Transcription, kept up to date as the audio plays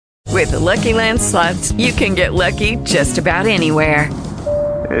With the Lucky Land Slots, you can get lucky just about anywhere.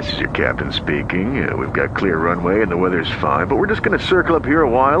 This is your captain speaking. We've got clear runway and the weather's fine, but we're just going to circle up here a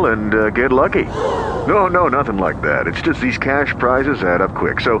while and get lucky. No, nothing like that. It's just these cash prizes add up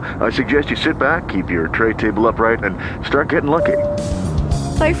quick. So I suggest you sit back, keep your tray table upright, and start getting lucky.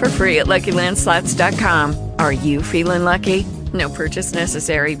 Play for free at LuckyLandSlots.com. Are you feeling lucky? No purchase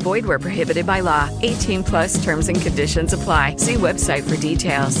necessary. Void where prohibited by law. 18 plus terms and conditions apply. See website for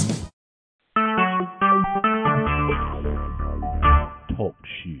details. Talk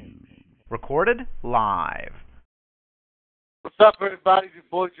shoes. Recorded live. What's up, everybody? It's your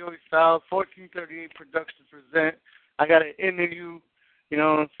boy Joeystyles1438 Productions present. I got an interview, you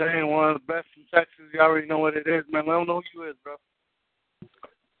know what I'm saying? One of the best in Texas. You already know what it is, man. Let them know who you is, bro.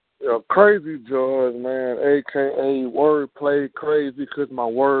 Yo, Crazy George, man, a.k.a. Wordplay Crazy, because my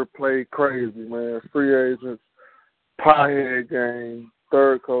wordplay crazy, man. Free agents, Piehead Gang,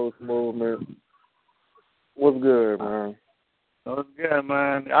 Third Coast Movement. What's good, man? What's good,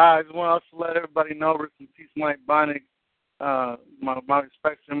 man? I just want to let everybody know, rest in peace, Mike Bonnick. My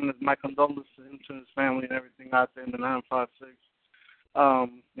respects to him and my condolences to him, to his family, and everything out there in the 956.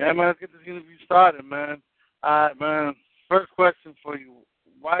 Yeah, man, let's get this interview started, man. All right, man. First question for you.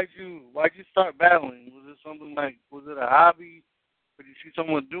 Why'd you start battling? Was it something like, was it a hobby? Or did you see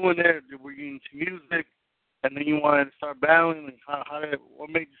someone doing it? Were you into music? And then you wanted to start battling? And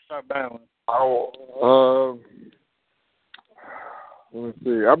what made you start battling? Let me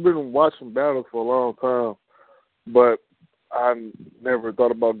see. I've been watching battles for a long time, but I never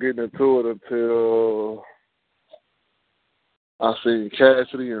thought about getting into it until I seen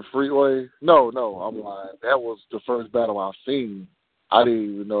Cassidy and Freeway. No, I'm lying. That was the first battle I've seen. I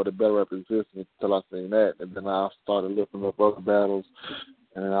didn't even know the battle rap existed until I seen that, and then I started looking up other battles,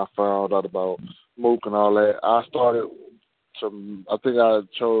 and then I found out about Mook and all that. I think I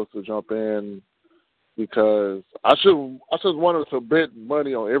chose to jump in because I just wanted to bet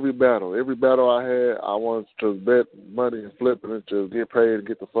money on every battle. Every battle I had, I wanted to bet money and flip it and just get paid and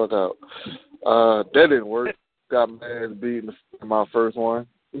get the fuck out. That didn't work. Got mad beating my first one.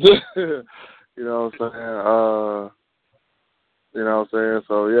 You know what I'm saying? You know what I'm saying?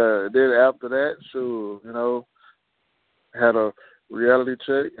 So, yeah, then after that, sure, had a reality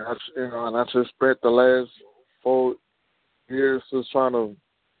check. And I just spent the last 4 years just trying to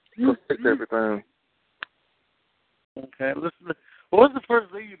perfect everything. Okay, listen. What was the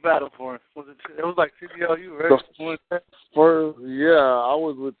first league you battled for? It was like TBLU, right? I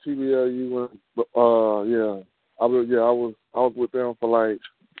was with TBLU. I was with them for like.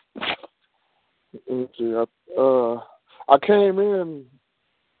 Let me see. I came in,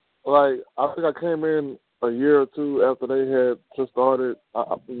 I think I came in a year or two after they had just started,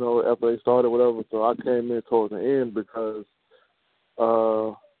 after they started, whatever. So I came in towards the end because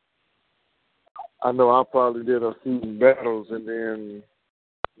I know I probably did a few battles and then,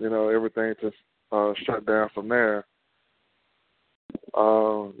 everything just shut down from there.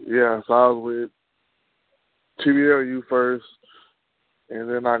 So I was with TBLU first, and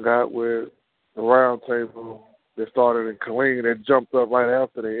then I got with the Round Table. They started in Killeen. They jumped up right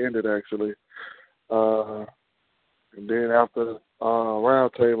after they ended, actually. And then after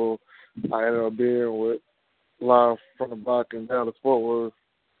Round Table, I ended up being with Live from the Block in Dallas Fort Worth.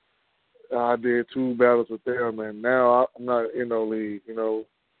 I did 2 battles with them, and now I'm not in no league. We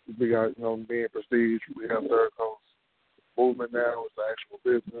got, me and Prestige. We have Third Coast Movement now. It's the actual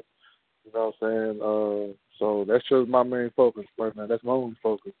business. You know what I'm saying? So that's just my main focus right now. That's my only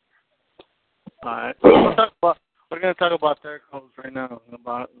focus. All right. We're going to talk about Third Coast right now,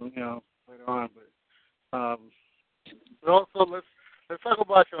 later on. But also, let's talk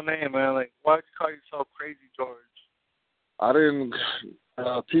about your name, man. Like, why did you call yourself Crazy George? I didn't.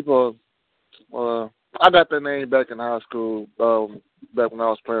 I got that name back in high school. Back when I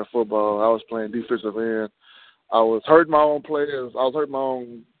was playing football, I was playing defensive end. I was hurting my own players. I was hurting my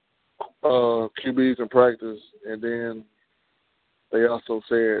own QBs in practice, and then they also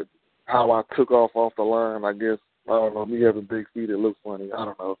said how I took off the line. I guess, I don't know, me having big feet, it looks funny. I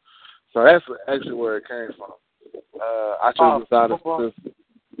don't know. So that's actually where it came from. I just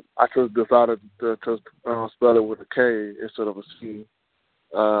decided to spell it with a K instead of a C.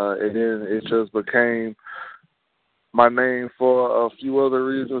 And then it just became my name for a few other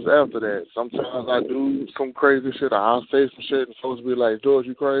reasons after that. Sometimes I do some crazy shit. I'll say some shit and folks be like, George,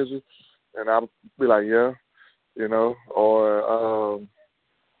 you crazy? And I'll be like, yeah, or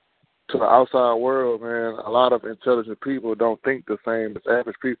to the outside world, man, a lot of intelligent people don't think the same as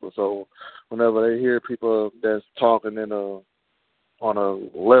average people. So whenever they hear people that's talking on a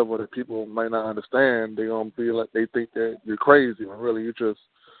level that people may not understand, they're going to be like, they think that you're crazy when really you're just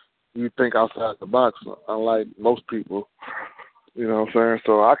you think outside the box, unlike most people. You know what I'm saying?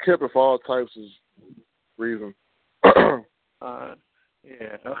 So I kept it for all types of reasons.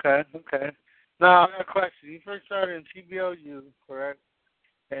 Yeah, okay. Now, I got a question. You first started in TBOU, correct?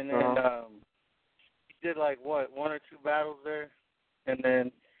 And then you did, like, what, 1 or 2 battles there? And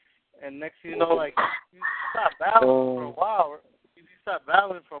next thing you know, like, you stopped battling for a while. You stopped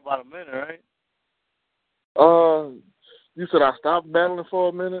battling for about a minute, right? You said I stopped battling for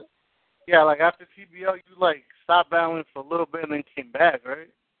a minute? Yeah, like after TBO, you like stopped battling for a little bit and then came back, right?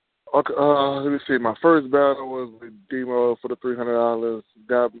 Okay, let me see. My first battle was with Demo for the $300.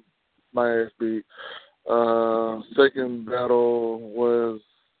 Got my ass beat. Second battle was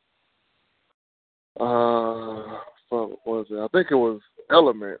what was it? I think it was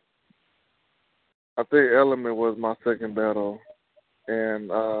Element. I think Element was my second battle, and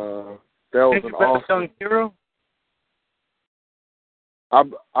that was an awesome. Young Hero?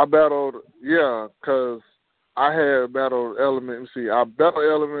 I battled, yeah, because I had battled Element. See, I battled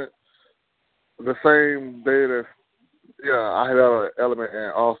Element the same day that, I had battled Element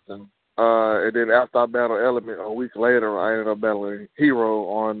in Austin. And then after I battled Element a week later, I ended up battling Hero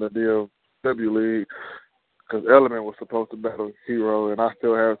on the DFW League because Element was supposed to battle Hero, and I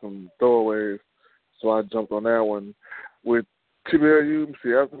still had some throwaways, so I jumped on that one. With TBLU,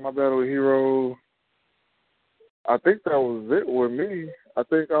 see, after my battle with Hero, I think that was it with me. I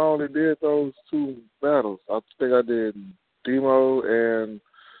think I only did those 2 battles. I think I did Demo and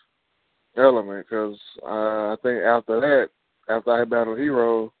Element because I think after that, after I had battled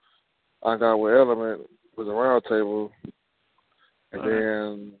Hero, I got with Element with a round table. And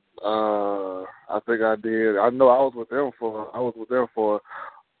then I think I did. I know I was with them for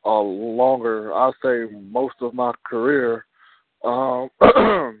a longer, I'd say most of my career. So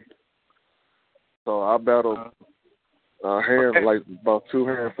I battled like about 2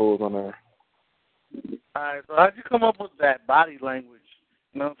 handfuls on there. All right, so how'd you come up with that body language?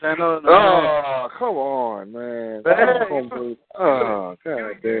 You know what I'm saying? Oh, come on, man. God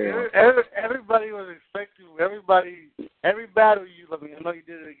damn. Everybody was expecting, every battle you, I know you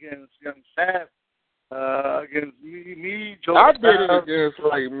did it against Young Sav, against me, Joe. I did it against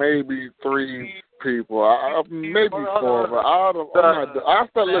like maybe 3 people, maybe 4, but I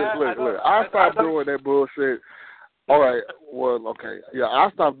stopped doing that bullshit. All right, well, okay. Yeah, I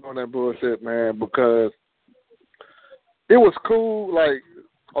stopped doing that bullshit, man, because it was cool, like,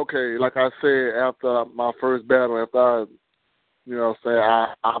 okay, like I said, after my first battle, after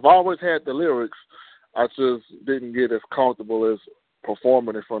I've always had the lyrics, I just didn't get as comfortable as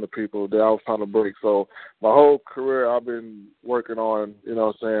performing in front of people that I was trying to break. So my whole career, I've been working on,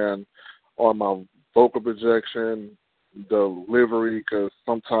 on my vocal projection, delivery, because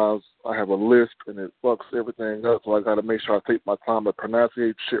sometimes I have a lisp and it fucks everything up, so I got to make sure I take my time to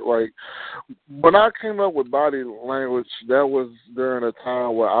pronunciate shit right. When I came up with body language, that was during a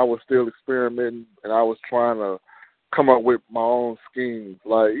time where I was still experimenting and I was trying to come up with my own schemes.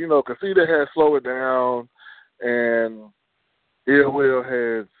 Like, Casita had slowed it down and Ill Will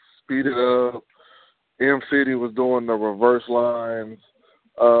had speeded up. M City was doing the reverse lines.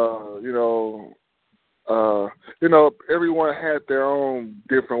 Everyone had their own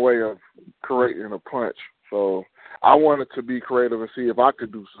different way of creating a punch. So I wanted to be creative and see if I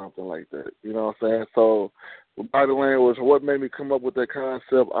could do something like that. You know what I'm saying? So body language, what made me come up with that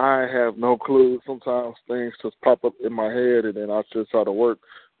concept, I have no clue. Sometimes things just pop up in my head and then I just try to work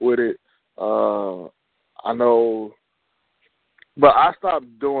with it. I know, but I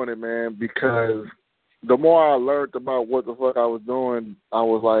stopped doing it, man, because the more I learned about what the fuck I was doing, I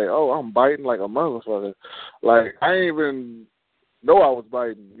was like, oh, I'm biting like a motherfucker. Like, I didn't even know I was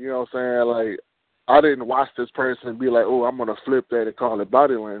biting. You know what I'm saying? Like, I didn't watch this person and be like, oh, I'm going to flip that and call it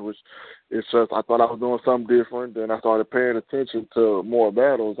body language. It's just I thought I was doing something different. Then I started paying attention to more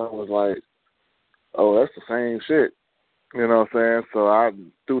battles. I was like, oh, that's the same shit. You know what I'm saying? So I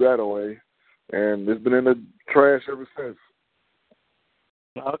threw that away. And it's been in the trash ever since.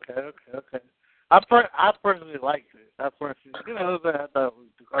 Okay. I personally liked it. I thought it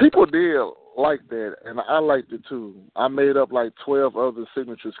was people did like that, and I liked it too. I made up like 12 other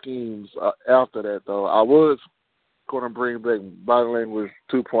signature schemes after that, though. I was going to bring back body language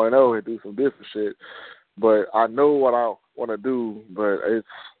 2.0 and do some different shit, but I know what I want to do. But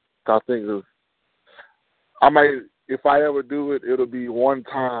I might, if I ever do it, it'll be one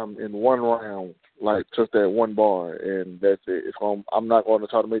time in one round, like just that one bar, and that's it. I'm not going to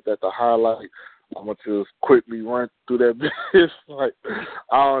try to make that the highlight. I'm going to just quickly run through that bitch. Like,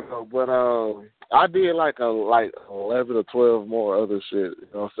 I don't know. But I did like 11 or 12 more other shit,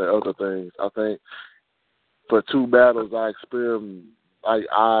 other things. I think for 2 battles, I experimented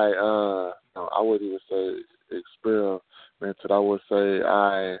I wouldn't even say experimented. I would say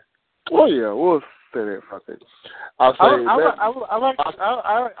we'll say that for a second. I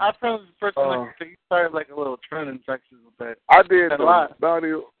found this person like you started like a little trend in Texas with that. I did a lot.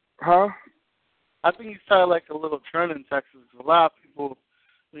 Huh? I think you started like a little trend in Texas. A lot of people,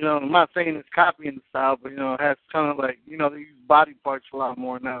 I'm not saying it's copying the style, but it has kind of like, they use body parts a lot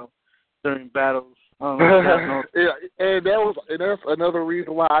more now during battles. Yeah, and that's another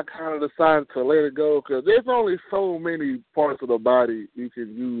reason why I kind of decided to let it go, because there's only so many parts of the body you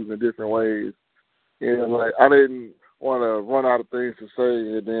can use in different ways. And like I didn't want to run out of things to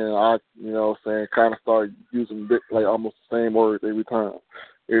say, and then I, kind of start using like almost the same words every time.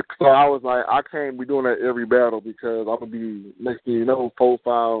 So I was like, I can't be doing that every battle, because I'm gonna be, next thing you know,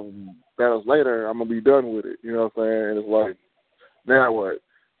 4-5 battles later, I'm gonna be done with it. You know what I'm saying? And it's like, now what?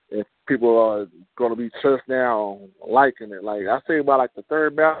 If people are going to be just now liking it. Like, I say by, like, the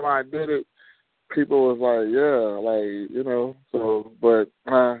third battle I did it, people was like, yeah, so, but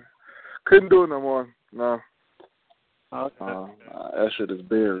couldn't do it no more. No. Okay. That shit is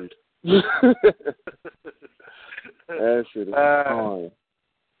buried. That shit is gone.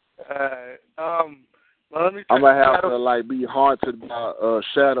 Well, let me I'm going to have to, like, be haunted by a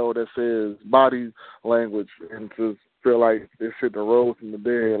shadow that says body language and just feel like this shit rose from the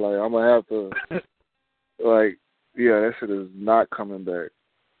dead. Like, I'm going to have to, like, yeah, that shit is not coming back.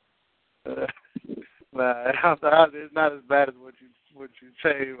 Nah, it's not as bad as what you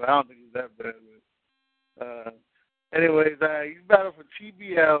say, but I don't think it's that bad. But, anyways, you battled for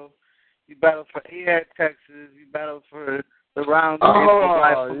TBL, you battled for AHAT Texas, you battled for the round.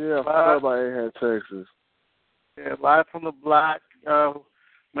 Oh, yeah, I forgot about AHAT Texas. Yeah, live from the block.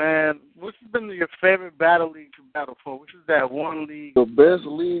 Man, which has been your favorite battle league to battle for? Which is that one league? The best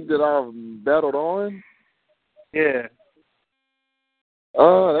league that I've battled on? Yeah.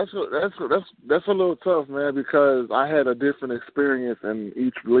 That's a little tough, man, because I had a different experience in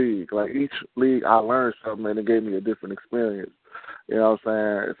each league. Like, each league I learned something, and it gave me a different experience. You know what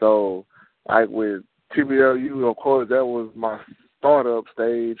I'm saying? So, like with TBLU, of course, that was my startup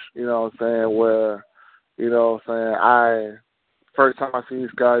stage, you know what I'm saying, where, you know what I'm saying, first time I seen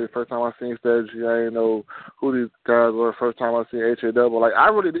these guys, first time I seen Strategy, I didn't know who these guys were. First time I seen HA Double, like, I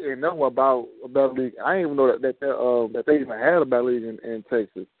really didn't know about a battle league. I didn't even know that they even had a battle league in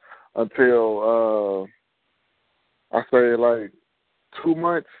Texas until I say like 2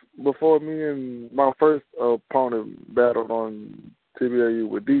 months before me and my first opponent battled on TBLU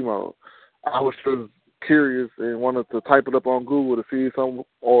with Demo. I was just curious and wanted to type it up on Google to see some,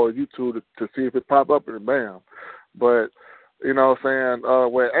 or YouTube to see if it popped up, and bam. But you know what I'm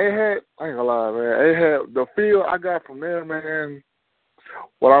saying? With AHAT, I ain't gonna lie, man. AHAT, the feel I got from there, man,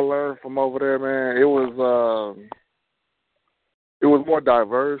 what I learned from over there, man, it was more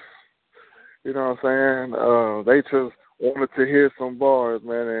diverse. You know what I'm saying? They just wanted to hear some bars,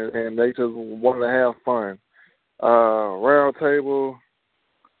 man, and they just wanted to have fun. Round table,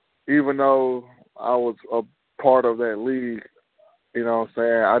 even though I was a part of that league, you know what I'm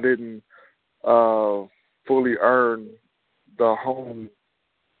saying, I didn't fully earn the home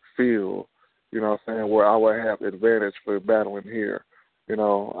field, you know what I'm saying, where I would have advantage for battling here. You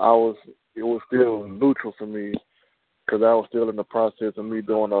know, it was still neutral for me, because I was still in the process of me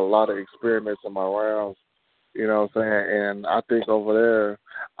doing a lot of experiments in my rounds, you know what I'm saying, and I think over there,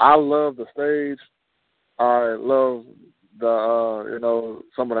 I love the stage. I love the,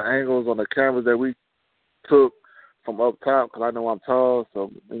 some of the angles on the cameras that we took from up top, because I know I'm tall,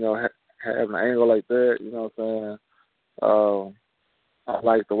 so, having an angle like that, you know what I'm saying, I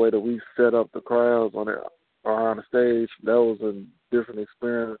like the way that we set up the crowds around the stage. That was a different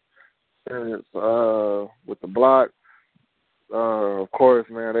experience with the block. Of course,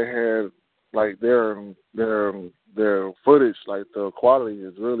 man, they had like their footage, like the quality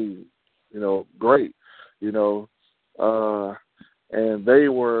is really, great, and they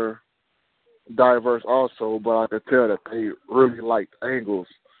were diverse also, but I could tell that they really liked angles.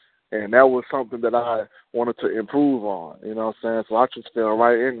 And that was something that I wanted to improve on, you know what I'm saying? So I just fell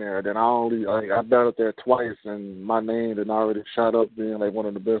right in there. Then I battled there twice, and my name had already shot up being like one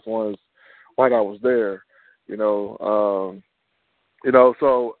of the best ones while I was there,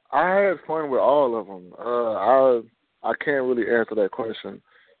 So I had fun with all of them. I can't really answer that question,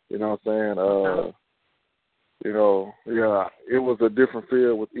 you know what I'm saying? Yeah, it was a different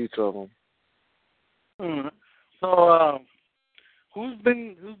feel with each of them. So, who's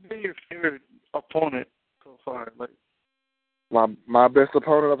been your favorite opponent so far? Like my best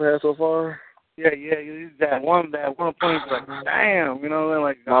opponent I've had so far? Yeah, that one opponent's like, damn,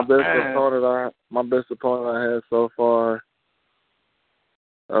 like. My best opponent I had so far.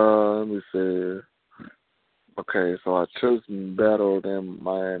 Let me see. Okay, so I just battled in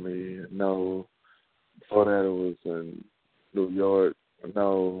Miami. No. Before that, it was in New York.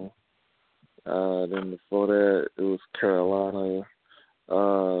 No. Then before that, it was Carolina.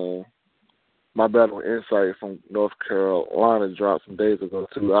 My battle with Insight from North Carolina dropped some days ago,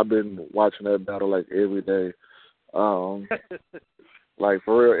 too. I've been watching that battle, like, every day. Like,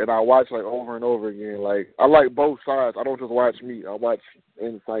 for real. And I watch, like, over and over again. Like, I like both sides. I don't just watch me. I watch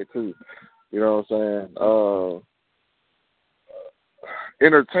Insight, too. You know what I'm saying?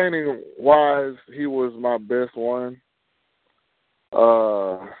 Entertaining-wise, he was my best one.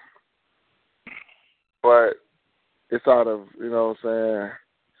 But it's out of, you know what I'm saying?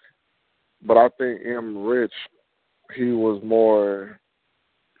 But I think M. Rich, he was more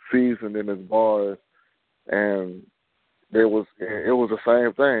seasoned in his bars, and it was the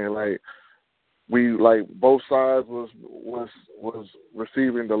same thing. Like both sides was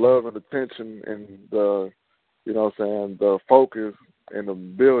receiving the love and attention and the, you know what I'm saying, the focus in the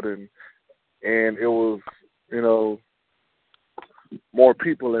building, and it was, you know, more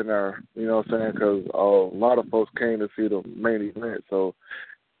people in there, you know what I'm saying, because a lot of folks came to see the main event. So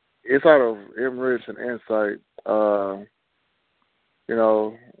it's out of M. Rich and Insight. You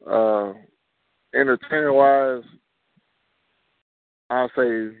know, entertainment-wise, I'll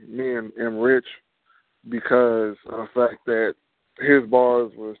say me and M. Rich, because of the fact that his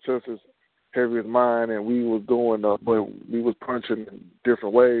bars was just as heavy as mine, and we was doing, but we was punching in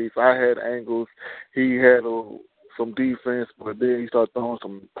different ways. I had angles, he had some defense, but then he started throwing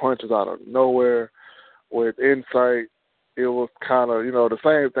some punches out of nowhere. With Insight, it was kind of, you know, the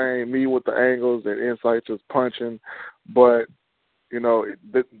same thing, me with the angles and Insight just punching, but, you know,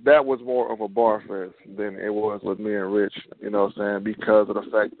 that was more of a bar fest than it was with me and Rich, you know what I'm saying, because of the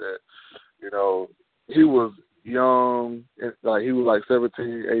fact that, you know, he was young, like he was like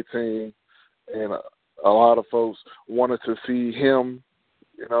 17, 18, and a lot of folks wanted to see him,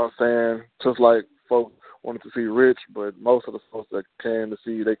 you know what I'm saying, just like folks wanted to see Rich, but most of the folks that came to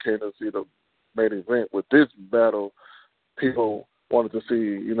see the main event. With this battle, people wanted to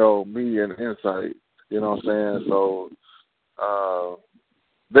see, you know, me and Insight, you know what I'm saying, so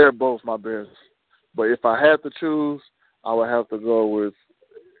they're both my best. But if I had to choose, I would have to go with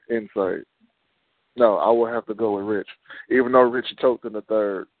Insight. No, I would have to go with Rich. Even though Rich choked in the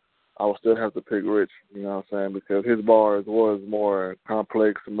third, I would still have to pick Rich, you know what I'm saying, because his bars was more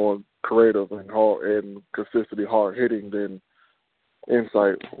complex and more creative and hard and consistently hard hitting than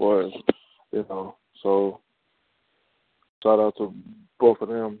Insight was, you know. So shout out to both of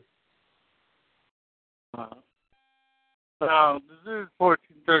them. This is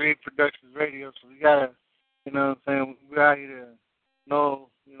 1438 Productions Radio, so we gotta, you know what I'm saying, we're out here to know,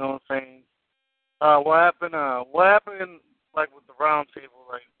 you know what I'm saying. What happened, like, with the round table?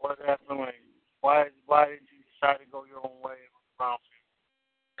 Like, what happened? Like, why did you decide to go your own way with the round table?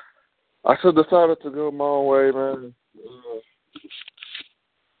 I should decided to go my own way, man.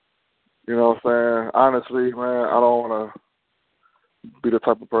 You know what I'm saying? Honestly, man, I don't want to be the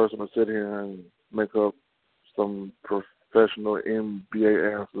type of person to sit here and make up some professional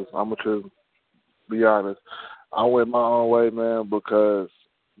NBA answers. I'm going to just be honest. I went my own way, man, because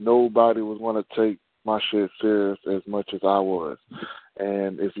nobody was going to take my shit serious as much as I was.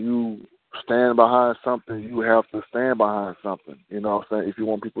 And if you stand behind something, you have to stand behind something. You know what I'm saying? If you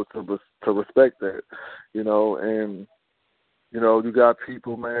want people to respect that, you know, and, you know, you got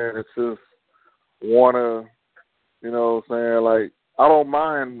people, man, that just want to, you know what I'm saying, like, I don't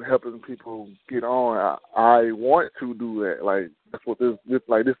mind helping people get on. I want to do that. Like, that's what this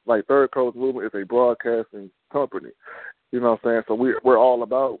Third Coast Movement is, a broadcasting company. You know what I'm saying? So we're all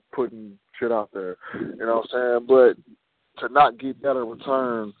about putting shit out there. You know what I'm saying? But to not get that in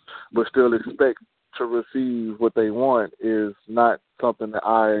return, but still expect to receive what they want is not something that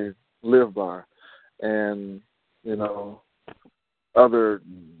I live by. And, you know, other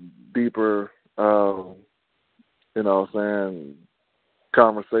deeper, you know what I'm saying,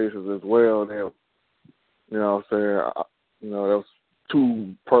 conversations as well. That, you know what I'm saying, you know, that was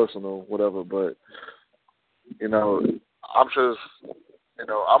too personal, whatever. But, you know, I'm just, you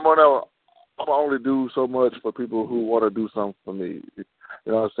know, I'm gonna only do so much for people who want to do something for me. You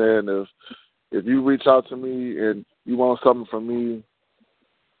know what I'm saying? If you reach out to me and you want something from me,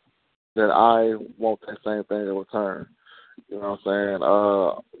 then I want that same thing in return. You know what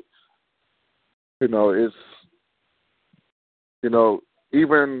I'm saying? You know, it's, you know,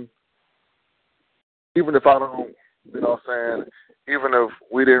 even if I don't, you know what I'm saying, even if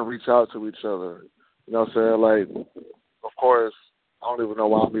we didn't reach out to each other, you know what I'm saying, like, of course, I don't even know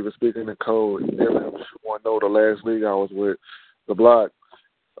why I'm even speaking in code. Everyone know the last league I was with, the Block.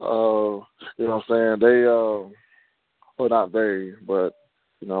 You know what I'm saying? They, well, not they, but,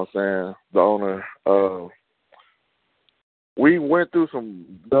 you know what I'm saying, the owner, we went through some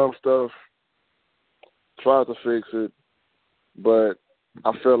dumb stuff, tried to fix it, but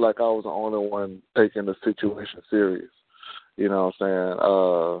I felt like I was the only one taking the situation serious. You know what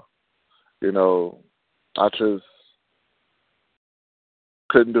I'm saying? You know, I just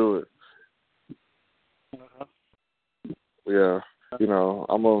couldn't do it. Yeah, you know,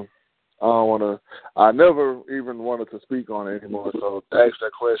 I never even wanted to speak on it anymore, so to ask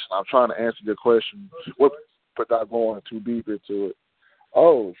that question, I'm trying to answer your question without going too deep into it.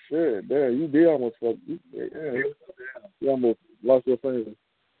 Oh, shit, damn, you did almost fuck, you almost lost your finger.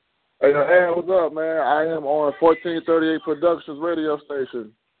 Hey, what's up, man? I am on 1438 Productions radio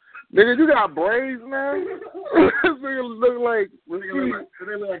station. Nigga, you got braids, man? This nigga look like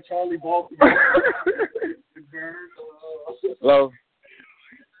Charlie Baltimore. Hello?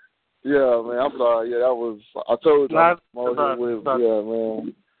 Yeah, man, I'm sorry. Yeah, that was, I told you, I'm with, yeah,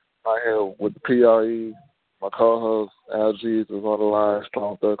 man. I have with the PRE, my co-host, Al G's is on the line,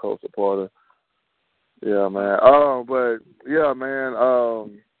 strong Third Coast supporter. Yeah, man. But, yeah, man,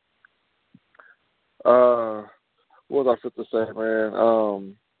 what was I fit to say, man?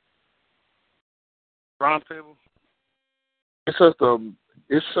 Round table?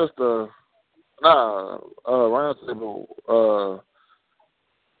 Round table,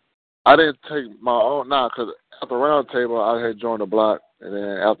 I didn't take my own, because after round table, I had joined the block, and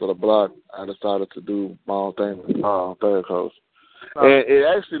then after the block, I decided to do my own thing with Third Coast. And it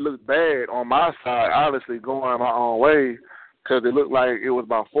actually looked bad on my side, honestly, going my own way, because it looked like it was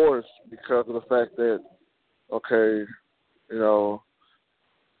by force because of the fact that, okay, you know,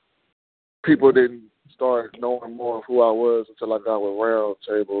 people didn't start knowing more of who I was until I got with round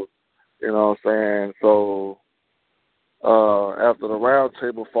table, you know what I'm saying? So, after the round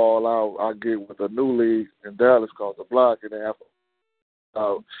table fall out, I get with a new league in Dallas called the Block, and then after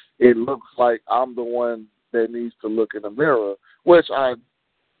it looks like I'm the one that needs to look in the mirror, which I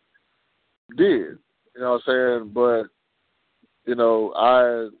did, you know what I'm saying? But, you know,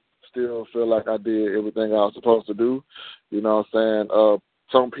 I still feel like I did everything I was supposed to do, you know what I'm saying?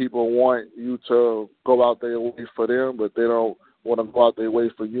 Some people want you to go out their way for them, but they don't want to go out their way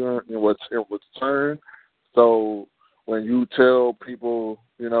for you in return. So when you tell people,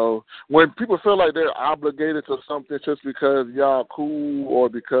 you know, when people feel like they're obligated to something just because y'all cool or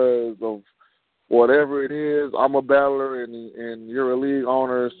because of whatever it is, I'm a battler and you're a league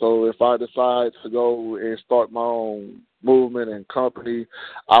owner, so if I decide to go and start my own movement and company,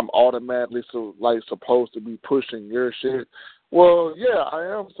 I'm automatically supposed to be pushing your shit. Well, yeah, I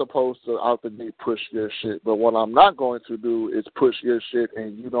am supposed to out the gate push your shit, but what I'm not going to do is push your shit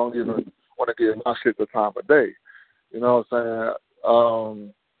and you don't even want to give my shit the time of day. You know what I'm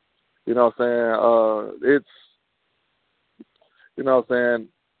saying? You know what I'm saying? It's, you know what I'm saying?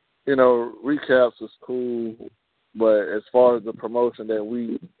 You know, recaps is cool, but as far as the promotion that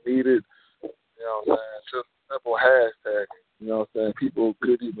we needed, you know what I'm saying, just simple hashtag, you know what I'm saying, people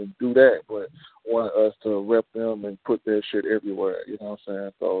could even do that, but want us to rep them and put their shit everywhere, you know what I'm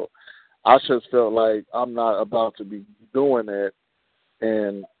saying? So I just felt like I'm not about to be doing that,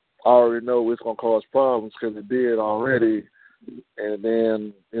 and I already know it's going to cause problems because it did already. And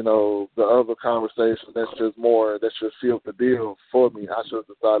then, you know, the other conversation, that's just sealed the deal for me. I just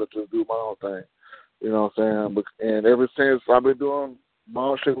decided to do my own thing. You know what I'm saying? And ever since I've been doing my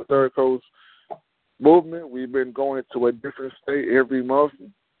own shit with Third Coast Movement, we've been going to a different state every month.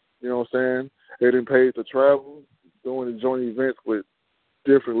 You know what I'm saying? Getting paid to travel, doing joint events with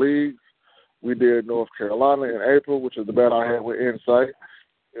different leagues. We did North Carolina in April, which is the battle I had with Insight.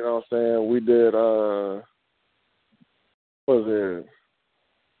 You know what I'm saying? We did, what was it?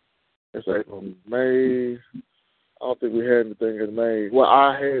 It's April, May. I don't think we had anything in May. Well,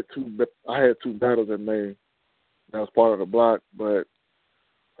 I had two battles in May. That was part of the block, but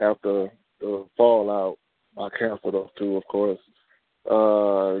after the fallout, I canceled those two, of course.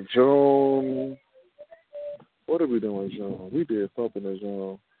 June. What did we do in June? We did something in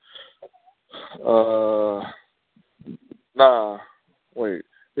June. Wait.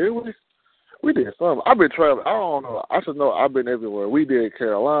 Did we? We did something. I've been traveling. I don't know. I should know I've been everywhere. We did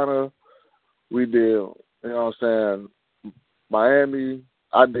Carolina. We did, you know what I'm saying, Miami.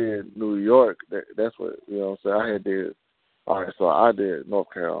 I did New York. That's what, you know what I'm saying, I had did. All right, so I did North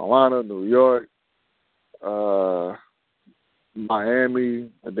Carolina, New York,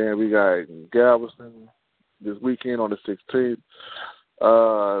 Miami, and then we got Galveston this weekend on the 16th.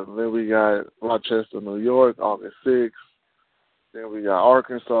 Then we got Rochester, New York, August 6th. Then we got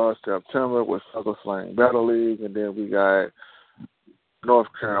Arkansas, September with Southern Flame Battle League. And then we got North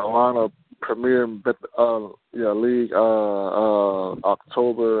Carolina Premier League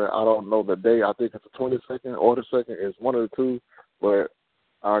October. I don't know the date. I think it's the 22nd or the 2nd. It's one of the two, but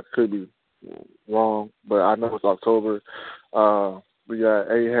I could be wrong. But I know it's October. We got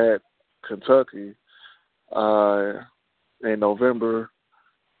AHAT Kentucky in November.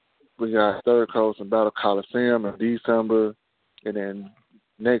 We got Third Coast and Battle Coliseum in December, and then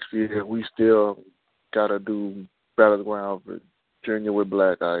next year we still gotta do Battleground Virginia with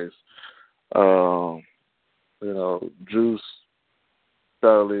Black Ice. Juice,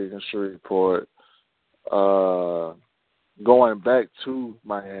 Battle League, and Shreveport. Going back to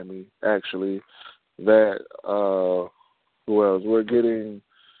Miami, actually, that who else? We're getting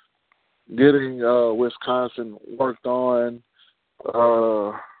Wisconsin worked on.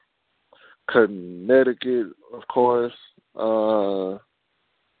 Connecticut, of course.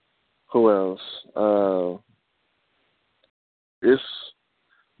 Who else?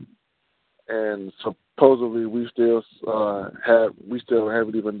 And supposedly we still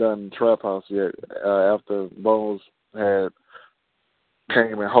haven't even done Trap House yet. After Bones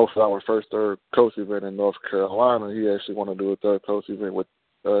came and hosted our first Third Coast event in North Carolina, he actually want to do a Third Coast event with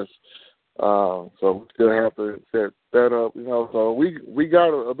us. So we still have to set that up, So we got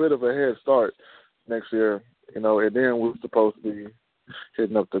a bit of a head start next year, and then we're supposed to be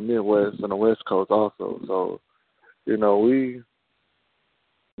hitting up the Midwest and the West Coast also. So, we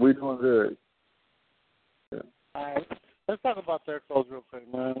doing good. Yeah. All right, let's talk about Third Coast real quick,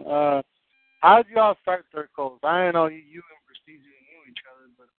 man. How did y'all start Third Coast? I didn't know you and Prestige knew each other,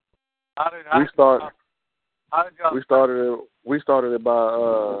 but how did y'all? We started it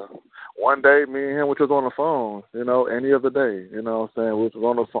by one day. Me and him were just on the phone, any other day. You know what I'm saying? We was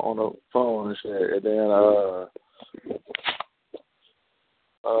on the phone and shit. And then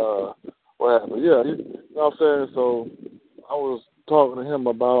what happened? Yeah, you know what I'm saying? So I was talking to him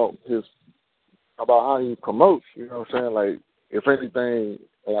about how he promotes, you know what I'm saying? Like, if anything,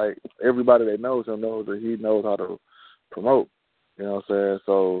 like, everybody that knows him knows that he knows how to promote, you know what I'm saying?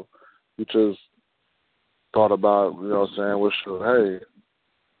 So we just thought about, you know what I'm saying, hey,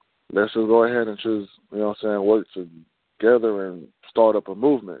 let's just go ahead and just, you know what I'm saying, work together and start up a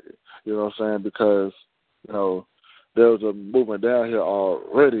movement, you know what I'm saying? Because, there was a movement down here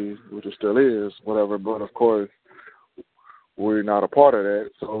already, which it still is, whatever, but of course, we're not a part of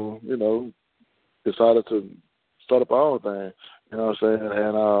that. So, decided to start up our own thing, you know what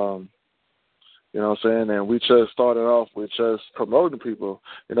I'm saying? And, and we just started off with just promoting people.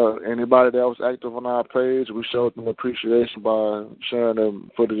 Anybody that was active on our page, we showed them appreciation by sharing them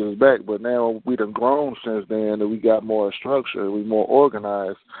footages back. But now we done grown since then, and we got more structure, we more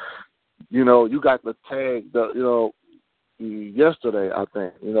organized. You got the tag, yesterday, I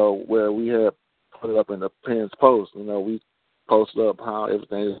think, where we had put it up in the Penn's post. We posted up how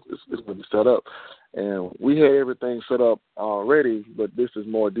everything is going to be set up. And we had everything set up already, but this is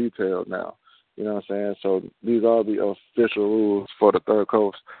more detailed now. You know what I'm saying? So these are the official rules for the Third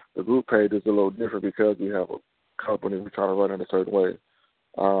Coast. The group page is a little different because we have a company. We try to run it a certain way.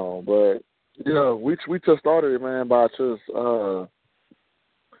 But, we just started it, man, by just,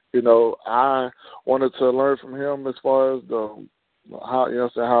 I wanted to learn from him as far as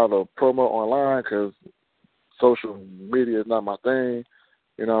how to promote online, because social media is not my thing,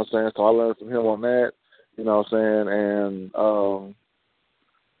 you know what I'm saying? So I learned from him on that, you know what I'm saying? And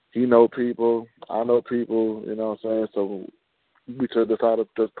he know people, I know people, you know what I'm saying? So we just decided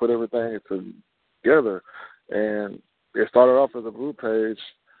to just put everything together. And it started off as a group page,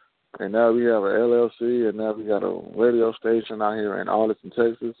 and now we have an LLC, and now we got a radio station out here in Arlington,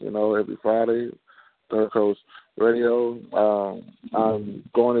 Texas, every Friday, Third Coast Radio. I'm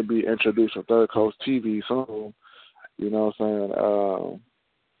going to be introducing Third Coast TV soon, you know what I'm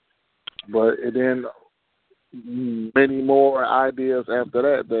saying? And then many more ideas after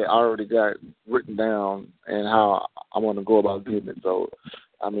that I already got written down and how I want to go about getting it. So,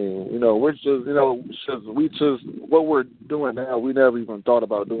 we're just, what we're doing now, we never even thought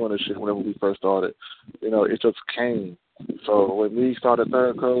about doing this shit whenever we first started. It just came. So when we started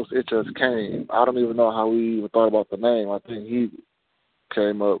Third Coast, it just came. I don't even know how we even thought about the name. I think he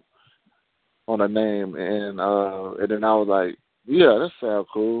came up on a name, and then I was like, yeah, that sounds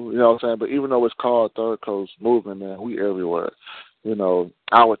cool. You know what I'm saying? But even though it's called Third Coast Movement, man, we everywhere.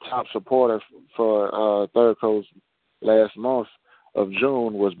 Our top supporter for Third Coast last month of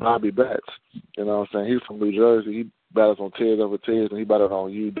June was Bobby Batts. You know what I'm saying? He's from New Jersey. He battles on Tears Over Tears, and he battled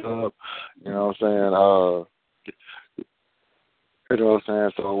on UW. You know what I'm saying? You know what I'm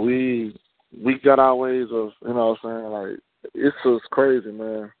saying? So we got our ways of, you know what I'm saying? Like, it's just crazy,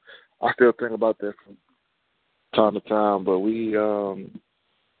 man. I still think about that time to time, but we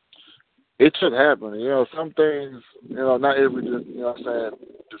it should happen. You know, some things, you know, not every, you know what I'm saying,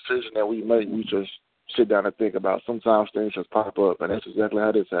 decision that we make, we just sit down and think about. Sometimes things just pop up, and that's exactly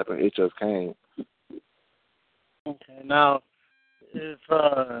how this happened. It just came. Okay, now, if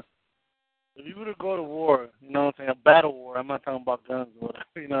you were to go to war, you know what I'm saying, a battle war, I'm not talking about guns or whatever,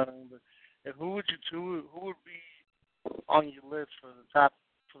 you know what I mean, but who would be on your list for the top,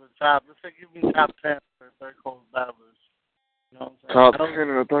 let's say give me top 10 for Third Coast battlers, you know what I'm saying? Top 10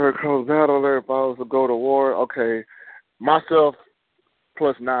 in the Third Coast battler, if I was to go to war, okay, myself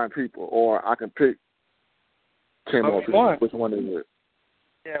plus 9 people, or I can pick 10 more people. Which one is it?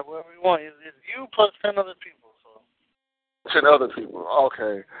 Yeah, whatever you want. It's you plus 10 other people. So 10 other people.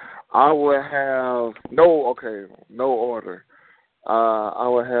 Okay. I would have no order. I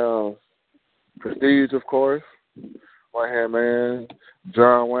would have Prestige, of course. Right hand man,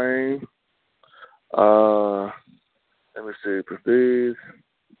 John Wayne. Let me see, Prestige,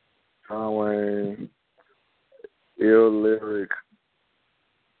 John Wayne, Ill Lyric,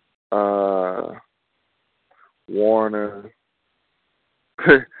 Warner.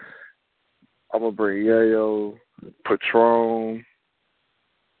 I'm gonna bring Yayo, Patron,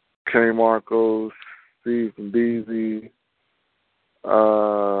 K Marcos, Steve and DZ.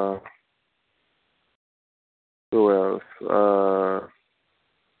 Who else?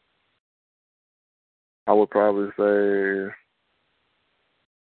 I would probably say,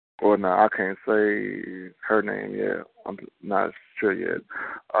 or no, I can't say her name yet. I'm not sure yet.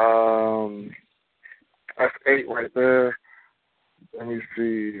 That's 8 right there. Let me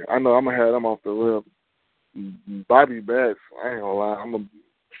see. I know I'm gonna have them off the lip. Bobby Bats, I ain't gonna lie. I'm gonna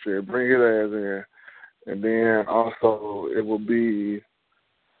bring his ass in, and then also it will be.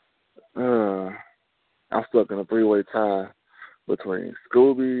 I'm stuck in a 3-way tie between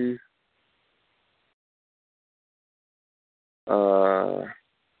Scooby.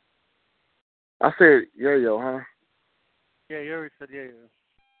 I said Yayo, huh? Yeah, you already said Yayo.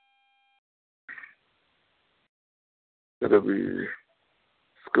 It'll be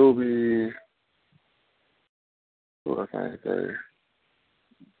Scooby. What else I say?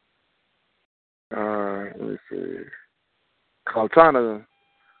 Let me see. I'm trying to,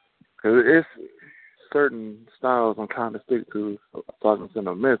 because it's certain styles I'm trying to stick to so I can send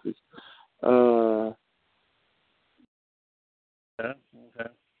a message. Okay.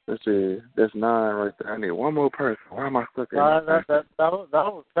 Let's see. That's 9 right there. I need one more person. Why am I stuck in that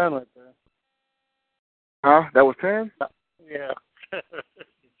was 10 right there. Huh? That was 10? Yeah.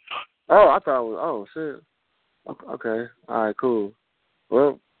 Oh, I thought it was, oh, shit. Okay. All right, cool.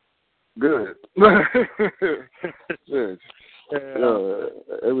 Well, good. Good. Yeah,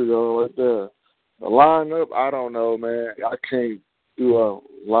 there we go, right there. The lineup, I don't know, man. I can't do a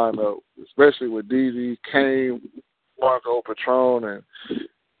lineup, especially with DZ, Kane, Marco, Patron, and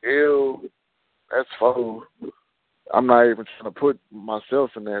Ill. That's 4. I'm not even trying to put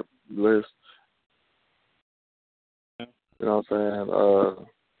myself in that list. You know what I'm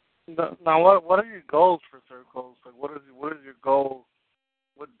saying? Now, what are your goals for Third Coast? Like, what is your goal?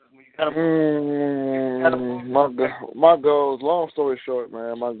 My goals, long story short,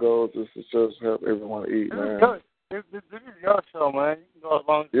 man, my goals is to just help everyone eat, man. This is your show, man. You can go as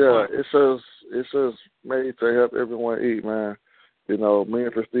long as you yeah, want. it's just made to help everyone eat, man. You know, me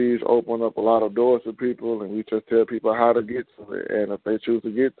and Prestige open up a lot of doors to people, and we just tell people how to get to it. And if they choose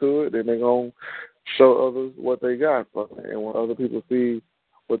to get to it, then they're going to show others what they got from it. And when other people see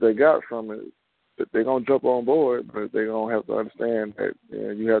what they got from it, they're going to jump on board, but they're going to have to understand that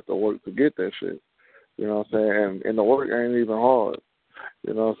you have to work to get that shit. You know what I'm saying? And the work ain't even hard.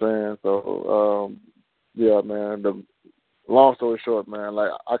 You know what I'm saying? So, yeah, man, the long story short, man, like,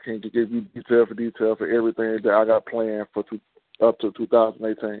 I can't give you detail for everything that I got planned for up to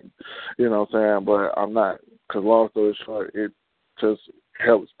 2018. You know what I'm saying? But I'm not, because long story short, it just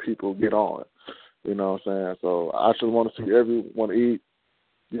helps people get on. You know what I'm saying? So I just want to see everyone eat.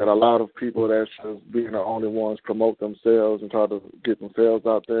 You got a lot of people that's just being the only ones promote themselves and try to get themselves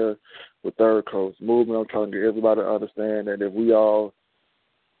out there with Third Coast Movement. I'm trying to get everybody to understand that if we all,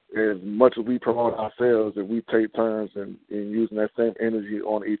 as much as we promote ourselves, if we take turns in using that same energy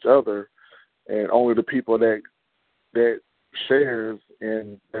on each other, and only the people that shares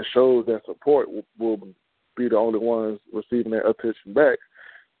and that shows that support will be the only ones receiving that attention back.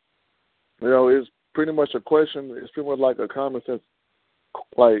 You know, it's pretty much a question. It's pretty much like a common sense.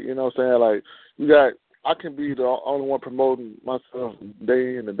 Like, you know what I'm saying? I can be the only one promoting myself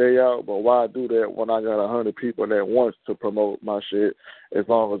day in and day out, but why do that when I got 100 people that wants to promote my shit as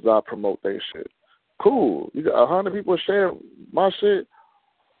long as I promote their shit? Cool. You got 100 people share my shit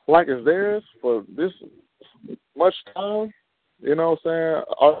like it's theirs for this much time. You know what I'm saying?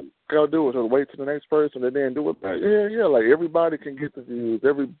 All you gotta do is just wait till the next person and then do it back. Yeah, like everybody can get the views,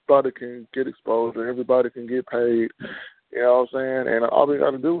 everybody can get exposure, everybody can get paid. You know what I'm saying? And all we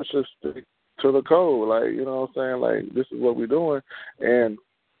gotta do is just stick to the code. Like, you know what I'm saying? Like, this is what we're doing, and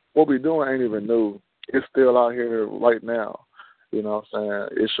what we're doing ain't even new. It's still out here right now. You know what I'm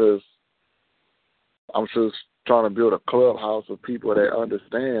saying? It's just, I'm just trying to build a clubhouse of people that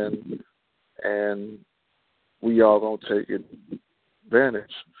understand, and we all gonna take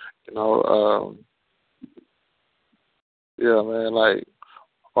advantage. You know, yeah, man. Like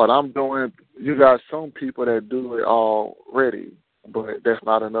what I'm doing, you got some people that do it already, but that's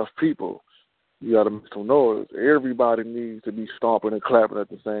not enough people. You got to make some noise. Everybody needs to be stomping and clapping at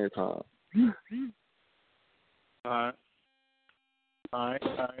the same time. All right.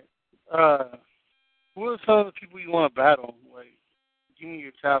 Who are some of the people you want to battle? Like, give me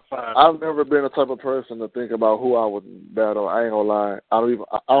your top 5. I've never been the type of person to think about who I would battle. I ain't gonna lie. I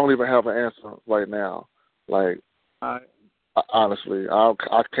don't even have an answer right now. Like, honestly, I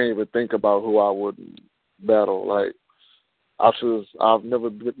can't even think about who I would battle. Like, I've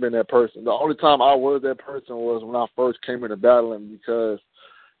never been that person. The only time I was that person was when I first came into battling, because,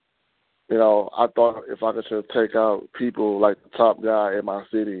 you know, I thought if I could just take out people like the top guy in my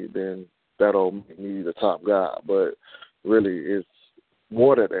city, then that'll make me the top guy. But really, it's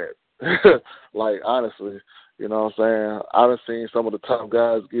more than that. Like, honestly, you know what I'm saying? I've seen some of the top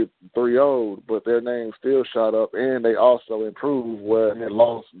guys get 3-0'd, but their names still shot up, and they also improved where their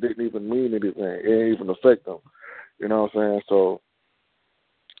loss didn't even mean anything. It didn't even affect them. You know what I'm saying? So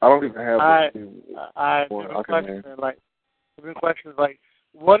I don't even have different questions like,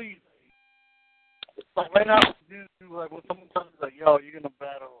 what do you like right now? Like when someone tells you like, yo, you're gonna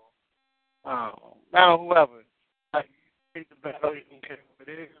battle whoever, like you take the battle, you don't care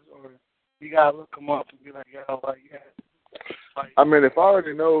who it is, or you gotta look them up and be like, yo, like, yeah. Like, I mean, if I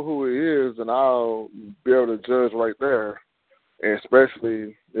already know who it is, then I'll be able to judge right there, and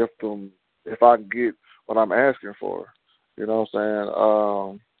especially if I can get what I'm asking for. You know what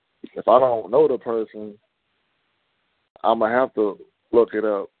I'm saying? If I don't know the person, I'm going to have to look it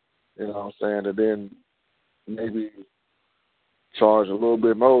up, you know what I'm saying, and then maybe charge a little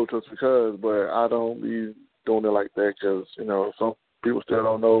bit more just because, but I don't be doing it like that because, you know, some people still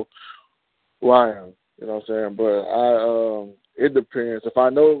don't know who I am, you know what I'm saying, but it depends. If I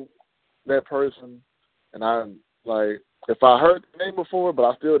know that person and if I heard the name before but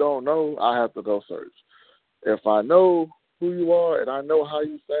I still don't know, I have to go search. If I know who you are and I know how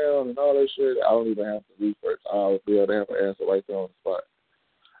you sound and all that shit, I don't even have to research. I'll be able to have an answer right there on the spot.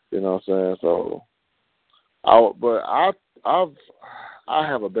 You know what I'm saying? So, I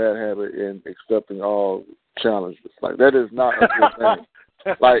have a bad habit in accepting all challenges. Like, that is not a good thing.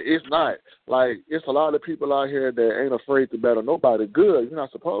 Like, it's not. Like, it's a lot of people out here that ain't afraid to battle nobody good. You're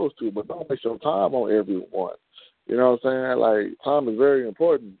not supposed to, but don't waste your time on everyone. You know what I'm saying? Like, time is very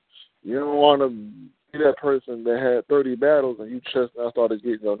important. You don't want to be that person that had 30 battles and you just now started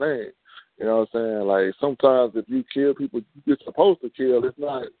getting your name. You know what I'm saying? Like, sometimes if you kill people you're supposed to kill, it's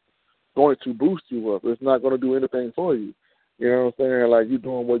not going to boost you up. It's not going to do anything for you. You know what I'm saying? Like, you're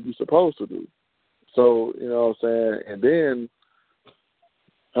doing what you're supposed to do. So, you know what I'm saying? And then,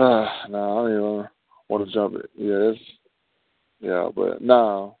 I don't even want to jump it. But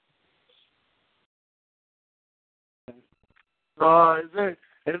no.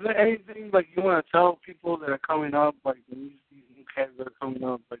 Is there anything like you want to tell people that are coming up, like these new cats that are coming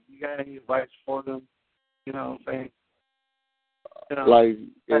up, like you got any advice for them? You know what I'm saying? You know, like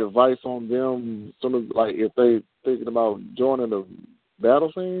advice on them, sort of like if they thinking about joining the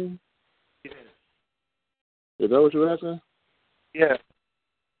battle scene? Yeah. Is that what you're asking? Yeah.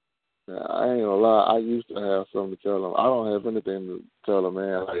 I ain't gonna lie, I used to have something to tell them. I don't have anything to tell them,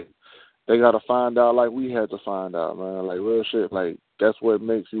 man. Like, they got to find out like we had to find out, man. Like, real shit. Like, that's what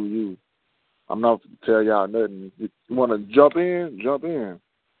makes you you. I'm not going to tell y'all nothing. You want to jump in, jump in.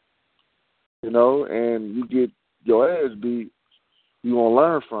 You know, and you get your ass beat, you going to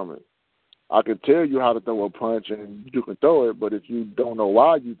learn from it. I can tell you how to throw a punch, and you can throw it, but if you don't know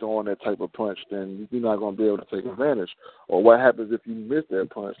why you're throwing that type of punch, then you're not going to be able to take advantage. Or what happens if you miss that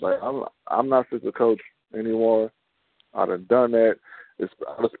punch? Like, I'm not just a coach anymore. I done that.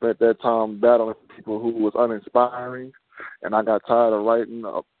 I spent that time battling people who was uninspiring, and I got tired of writing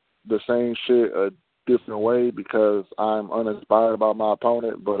the same shit a different way because I'm uninspired about my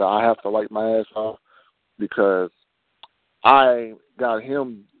opponent, but I have to write my ass off because I got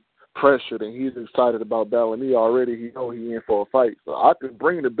him pressured and he's excited about battling me already. He know he in for a fight. So I can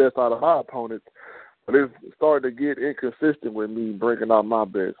bring the best out of my opponents, but it's starting to get inconsistent with me bringing out my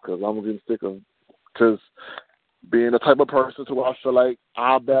best because I'm getting sick of Because being the type of person to where I feel like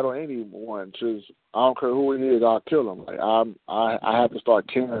I'll battle anyone. Just I don't care who it is, I'll kill him. Like I have to start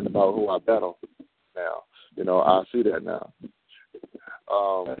caring about who I battle now. You know, I see that now.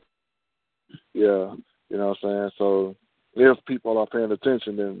 Yeah, you know what I'm saying? So if people are paying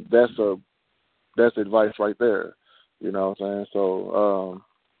attention, then that's advice right there. You know what I'm saying? So,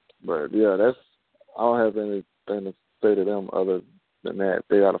 but yeah, I don't have anything to say to them other than that.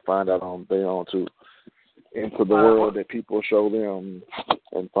 They got to find out on their own too. Into the world that people show them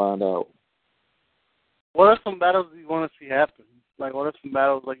and find out. What are some battles you want to see happen? Like, what are some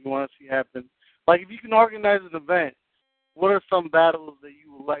battles like you want to see happen? Like, if you can organize an event, what are some battles that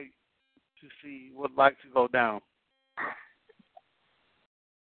you would like to see, would like to go down?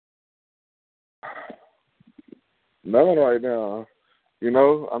 None right now. You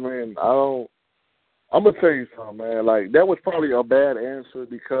know, I mean, I'm going to tell you something, man. Like, that was probably a bad answer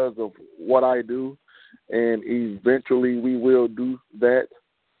because of what I do. And eventually we will do that.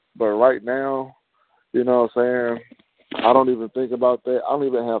 But right now, you know what I'm saying, I don't even think about that. I don't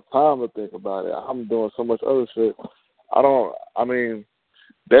even have time to think about it. I'm doing so much other shit. I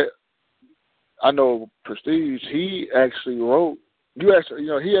know Prestige, he actually he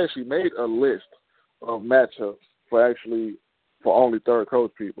actually made a list of matchups for only third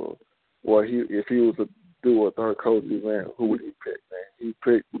coach people. Well, if he was to do a third coach event, who would he pick, man? He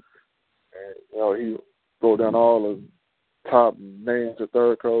picked, and, he wrote down all the top names of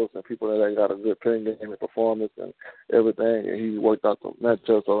third coach and people that got a good pin game and performance and everything, and he worked out the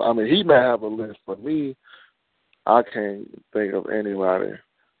matchup. So, I mean, he may have a list. For me, I can't think of anybody.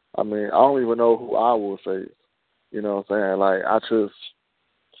 I mean, I don't even know who I will face. You know what I'm saying? Like,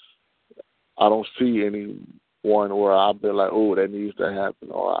 I don't see anyone where I'll be like, oh, that needs to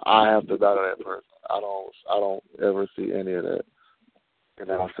happen, or I have to battle that person. I don't ever see any of that. You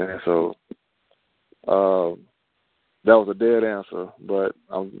know what I'm saying? So, that was a dead answer, but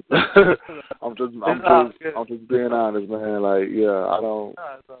I'm just being honest, man. Like, yeah, I don't,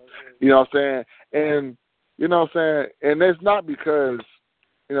 you know what I'm saying? And, you know what I'm saying? And it's not because,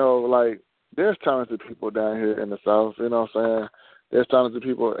 like, there's talented people down here in the South, you know what I'm saying? There's talented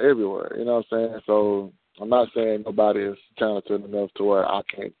people everywhere, you know what I'm saying? So I'm not saying nobody is talented enough to where I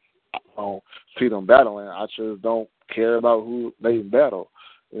don't see them battling. I just don't care about who they battle,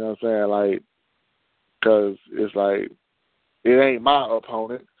 you know what I'm saying? Like, because it's like, it ain't my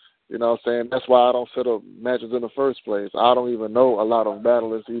opponent. You know what I'm saying? That's why I don't set up matches in the first place. I don't even know a lot of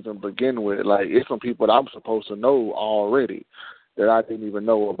battlers to even begin with. Like, it's some people that I'm supposed to know already that I didn't even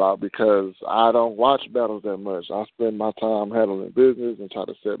know about because I don't watch battles that much. I spend my time handling business and try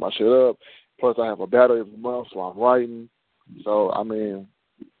to set my shit up. Plus, I have a battle every month, so I'm writing. So, I mean,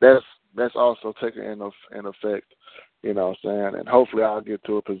 that's also taken in effect. You know what I'm saying? And hopefully I'll get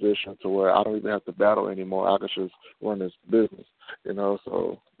to a position to where I don't even have to battle anymore. I can just run this business,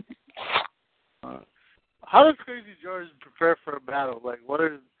 so. How does Crazy George prepare for a battle? Like, what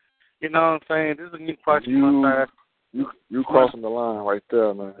is, you know what I'm saying? This is a new question. You crossing the line right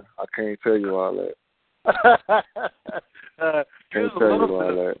there, man. I can't tell you all that. Can't tell you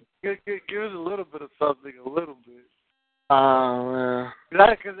all that. Give us a little bit of something, a little bit. Man.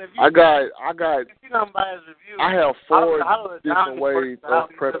 I have 4 different ways of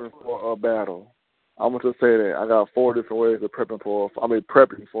prepping for a battle. I'm going to say that. I got 4 different ways of prepping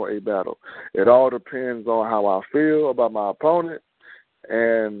for a battle. It all depends on how I feel about my opponent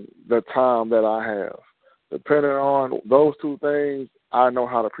and the time that I have. Depending on those 2 things, I know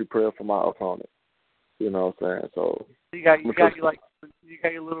how to prepare for my opponent. You know what I'm saying? So you got your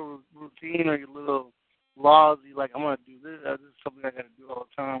little routine or your little laws. You like, I'm gonna do this. This is something I gotta do all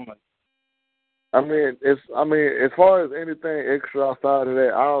the time. Like, as far as anything extra outside of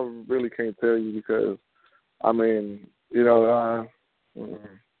that, I really can't tell you because,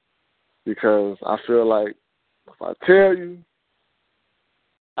 because I feel like if I tell you,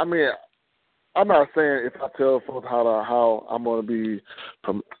 I'm not saying if I tell folks how I'm going to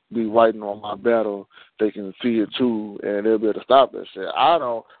be writing on my battle, they can see it too, and they'll be able to stop that shit. I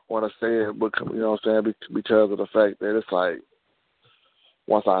don't want to say it, but you know what I'm saying, because of the fact that it's like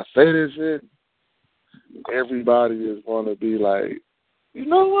once I say this shit, everybody is going to be like, you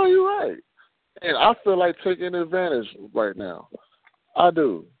know what, you're right. And I feel like taking advantage right now. I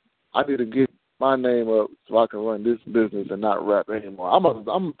do. I need to get my name up so I can run this business and not rap anymore.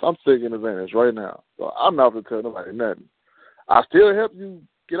 I'm taking advantage right now. So I'm not going to tell nobody nothing. I still help you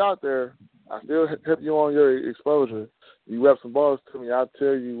get out there. I still help you on your exposure. You rap some bars to me, I'll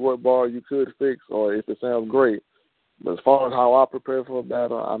tell you what bar you could fix or if it sounds great. But as far as how I prepare for a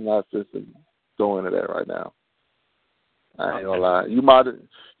battle, I'm not just going into that right now. I ain't gonna lie. You might,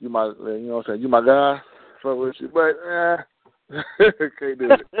 you know what I'm saying? You my guy, fuck with you, but can't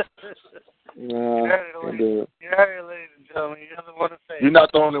do it. Nah, can't do it. Yeah, ladies and gentlemen, you doesn't want to say. You're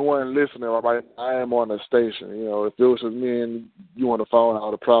not the only one listening, right? I am on the station. You know, if it was just me and you on the phone, I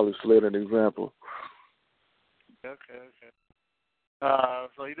would have probably slid an example. Okay.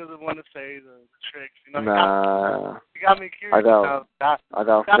 So he doesn't want to say the tricks. You know, nah. You got me curious. I got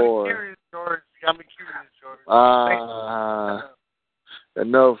four. You got me curious, George.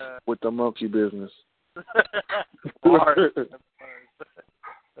 Enough with the monkey business. Man.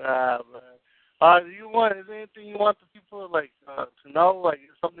 Is there anything you want the people to know? Like,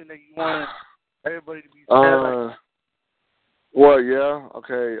 is something that you want everybody to be said? Well, yeah.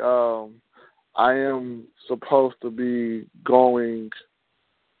 Okay. I am supposed to be going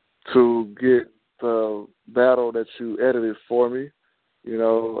to get the battle that you edited for me. You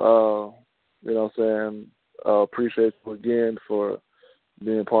know what I'm saying? Appreciate you again for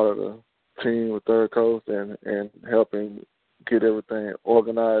being part of the team with Third Coast and helping get everything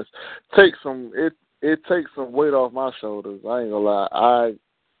organized. It takes some weight off my shoulders. I ain't gonna lie.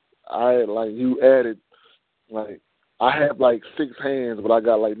 I like you added I have 6 hands, but I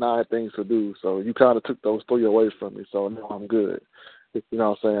got 9 things to do. So you kind of took those 3 away from me. So now I'm good. You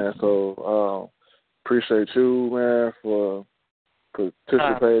know what I'm saying? So appreciate you, man, for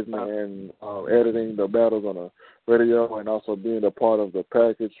participating and editing the battles on the radio and also being a part of the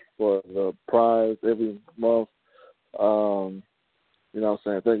package for the prize every month. You know what I'm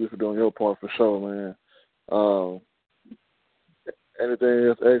saying? Thank you for doing your part for sure, man. Anything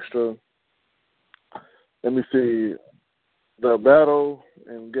else extra? Let me see. The battle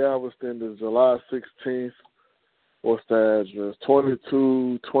in Galveston is July 16th. What's the address?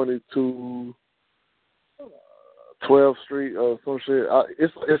 2222 12th Street or some shit.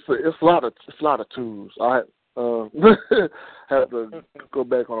 It's a lot of twos. I have to go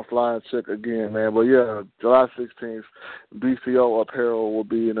back on a fly and check again, man. But yeah, July 16th, BCO Apparel will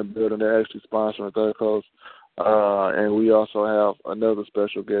be in the building. They're actually sponsoring Third Coast. And we also have another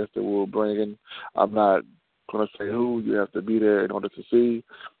special guest that we'll bring in. I'm not going to say who. You have to be there in order to see.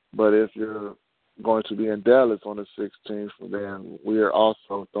 But if you're going to be in Dallas on the 16th, then we are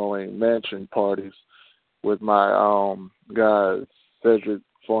also throwing mansion parties with my guy, Cedric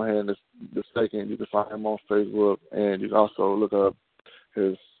Forehand the Second. You can find him on Facebook, and you can also look up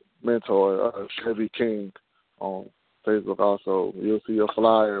his mentor, Chevy King, on Facebook also. You'll see a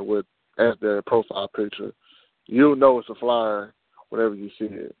flyer as their profile picture. You'll know it's a flyer whenever you see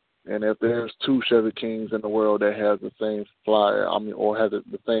it. And if there's 2 Chevy Kings in the world that has the same flyer, or has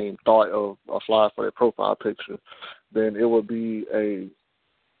the same thought of a flyer for their profile picture, then it would be a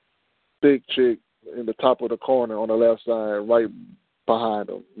big chick in the top of the corner on the left side, right behind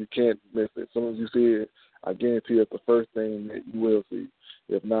them. You can't miss it. As soon as you see it, I guarantee it's the first thing that you will see.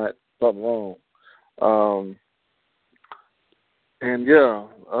 If not, something wrong. And yeah,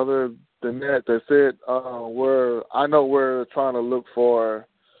 other than that, that's it. We're trying to look for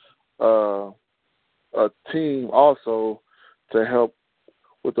a team also to help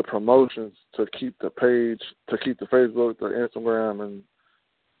with the promotions, to keep the page, to keep the Facebook, the Instagram, and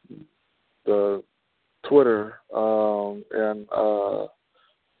the Twitter, and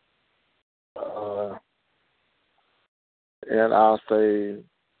I'll say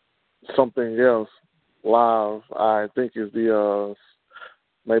something else live. I think is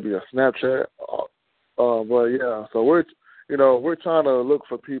maybe a Snapchat. But yeah, so we're trying to look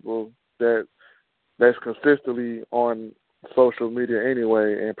for people that's consistently on social media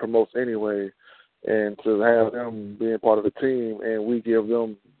anyway and promotes anyway, and to have them being part of the team, and we give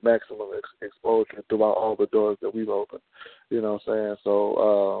them maximum exposure throughout all the doors that we've opened. You know what I'm saying?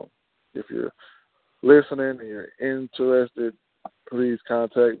 So if you're listening and you're interested, please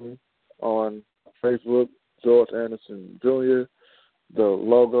contact me on Facebook, George Anderson Jr. The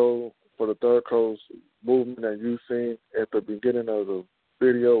logo for the Third Coast movement that you've seen at the beginning of the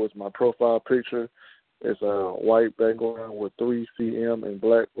video is my profile picture. It's a white background with 3CM in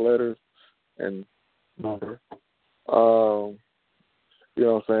black letters and number. You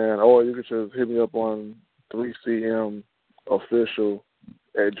know what I'm saying? Or you can just hit me up on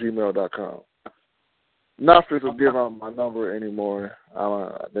 3cmofficial@gmail.com. Not for to give out my number anymore.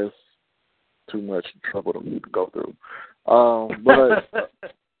 There's too much trouble to me to go through. But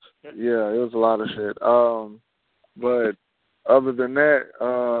yeah, it was a lot of shit. But other than that,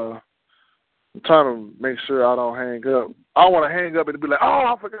 I'm trying to make sure I don't hang up. I don't want to hang up and be like, oh,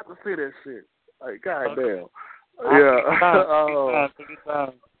 I forgot to say that shit. Like, goddamn. Yeah. Take your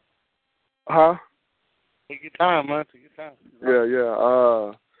time. Huh? Take your time, man. Take your time. Yeah.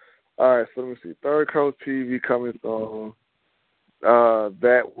 All right, so let me see. Third Coast TV coming soon.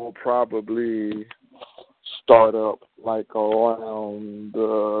 That will probably start up like around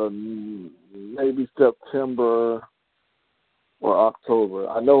maybe September or October.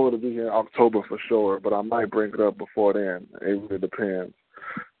 I know it'll be here in October for sure, but I might bring it up before then. It really depends.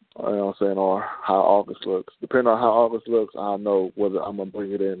 You know what I'm saying, or how August looks. Depending on how August looks, I'll know whether I'm going to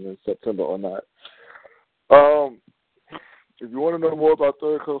bring it in September or not. If you want to know more about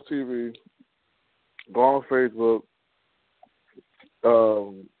Third Coast TV, go on Facebook,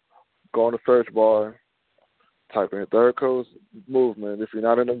 go on the search bar, type in Third Coast Movement. If you're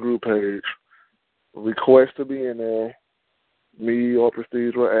not in the group page, request to be in there. Me or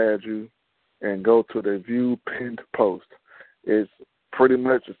Prestige will add you, and go to the View Pinned Post. It's pretty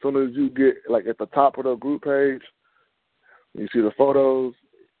much as soon as you get, like, at the top of the group page, you see the photos,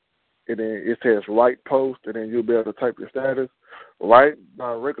 and then it says Write Post, and then you'll be able to type your status. Right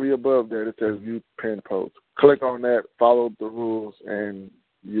directly above there, it says View Pinned Post. Click on that, follow the rules, and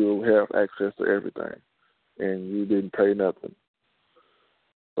you'll have access to everything. And you didn't pay nothing.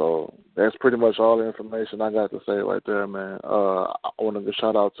 So that's pretty much all the information I got to say right there, man. I want to give a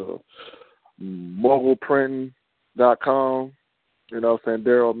shout out to moguleprinting.com. You know what I'm saying,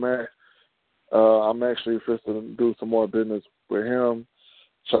 Daryl Mack. I'm actually supposed to do some more business with him.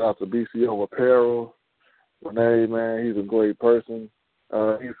 Shout out to BCO Apparel. Renee, man, he's a great person.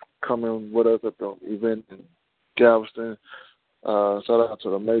 He's coming with us at the event in Galveston. Shout out to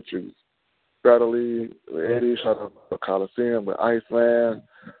the Matrix Battle League with Eddie. Shout out to the Coliseum with Iceman.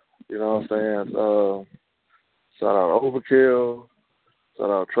 You know what I'm saying? Shout out Overkill. Shout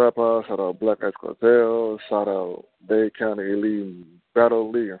out Trap House. Shout out Black Ice Cartel. Shout out Dade County Elite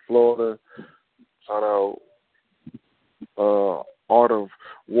Battle League in Florida. Shout out Art of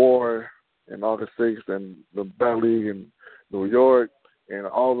War in August 6th and the Battle League in New York, and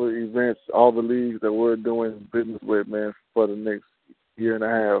all the events, all the leagues that we're doing business with, man, for the next year and a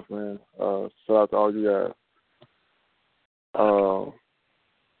half, man. Shout out to all you guys.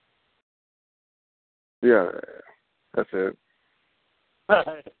 Yeah, that's it. All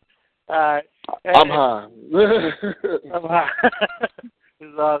right. Hey, I'm high. I'm high.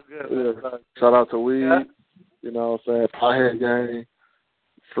 It's all good. Yeah. It's all good. Shout out to Weed. Yeah. You know what I'm saying? Pothead Gang,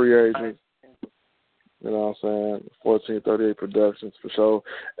 Free Agent. You know what I'm saying? 1438 Productions for sure.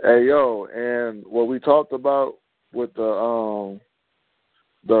 Hey, yo, and what we talked about with the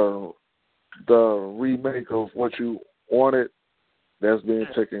remake of What You Wanted, that's being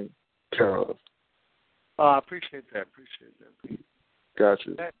taken care of. I appreciate that. Got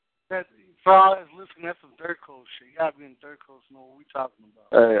you. That for all that's listening, that's some Third Coast shit. You gotta be in Third Coast to know what we talking about.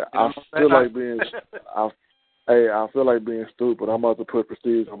 Hey, I feel like being stupid. I'm about to put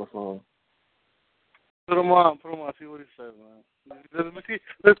Prestige on the phone. Put him on. See what he says, man.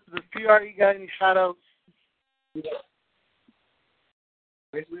 Does PRE got any shout outs?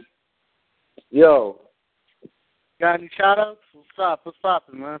 Yo. Got any shout outs? What's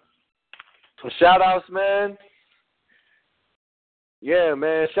poppin', man? Some shout outs, man. Yeah,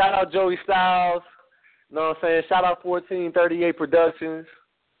 man. Shout out Joeystyles. You know what I'm saying? Shout out 1438 Productions. You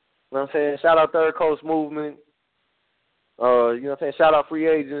know what I'm saying? Shout out Third Coast Movement. You know what I'm saying? Shout out Free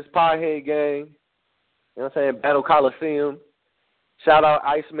Agents, Pothead Gang. You know what I'm saying? Battle Coliseum. Shout out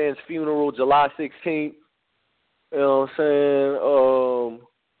Iceman's Funeral, July 16th. You know what I'm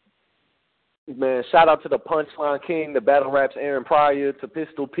saying? Man, shout out to the Punchline King, the Battle Raps Aaron Pryor, to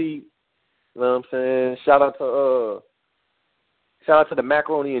Pistol Pete. You know what I'm saying? Shout out to the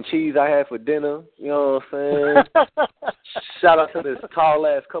macaroni and cheese I had for dinner. You know what I'm saying? Shout out to this tall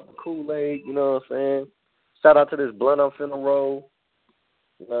ass cup of Kool-Aid. You know what I'm saying? Shout out to this blunt I'm finna roll.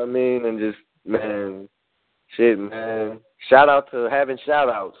 You know what I mean? And just, man, shit, man. Shout out to having shout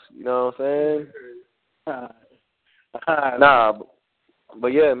outs. You know what I'm saying? Nah, but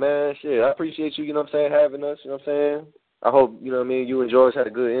yeah, man, shit. I appreciate you, you know what I'm saying, having us, you know what I'm saying? I hope, you know what I mean, you and George had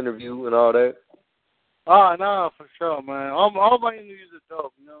a good interview and all that. Oh, no, for sure, man. All my interviews are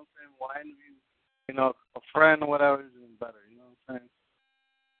dope, you know what I'm saying? When I interview, you know, a friend or whatever, it's even better, you know what I'm saying?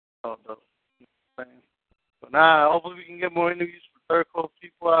 Oh, dope. You know what I'm saying? But hopefully we can get more interviews for Third Coast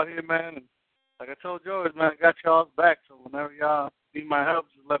people out here, man. And like I told George, man, I got y'all's back, so whenever y'all need my help,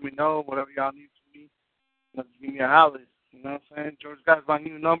 just let me know. Whatever y'all need from me, just give me a holler. You know what I'm saying? George got my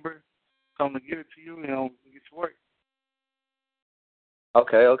new number, so I'm going to give it to you, you know, and get to work.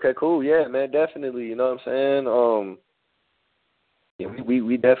 Okay, cool. Yeah, man, definitely. You know what I'm saying? Yeah,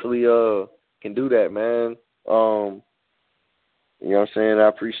 we definitely can do that, man. You know what I'm saying? I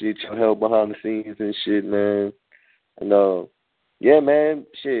appreciate your help behind the scenes and shit, man. And yeah, man,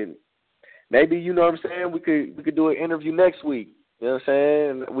 shit. Maybe, you know what I'm saying, we could do an interview next week. You know what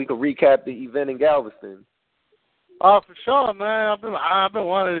I'm saying? We could recap the event in Galveston. Oh, for sure, man. I've been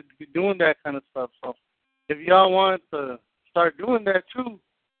wanting to be doing that kind of stuff. So if y'all want to start doing that too,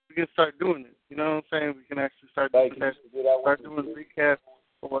 we can start doing it. You know what I'm saying? We can actually start doing that. Start doing recaps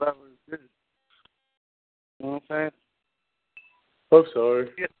or whatever it is. You know what I'm saying? I'm sorry.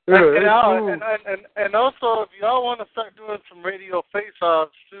 Yeah. And also, if y'all want to start doing some radio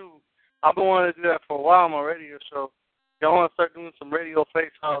face-offs too, I've been wanting to do that for a while on my radio show. If y'all want to start doing some radio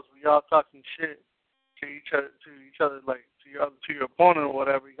face-offs where y'all talking shit to each other, like to your opponent or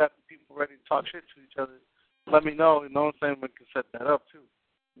whatever. You got the people ready to talk shit to each other. Let me know. You know what I'm saying? We can set that up too.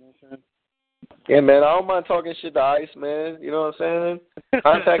 You know what I'm saying? Yeah, man. I don't mind talking shit to Ice, man. You know what I'm saying?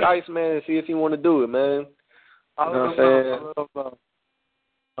 Contact Ice, man, and see if he want to do it, man. You know what I'm saying?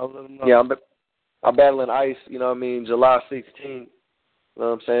 I'll let him know. Yeah, I'm battling Ice. You know what I mean? July 16th. You know what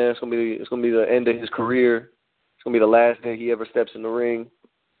I'm saying? It's gonna be the end of his career. It's gonna be the last day he ever steps in the ring.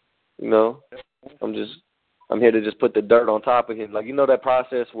 You know, I'm here to just put the dirt on top of him. Like, you know that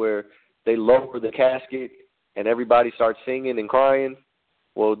process where they lower the casket and everybody starts singing and crying?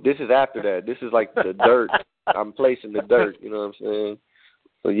 Well, this is after that. This is like the dirt. I'm placing the dirt, you know what I'm saying?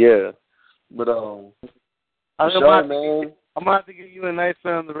 So, yeah. But, I'm man. I'm going to have to get you a nice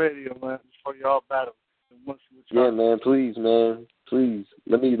man on the radio, man, before y'all battle. Yeah, man, please, man. Please.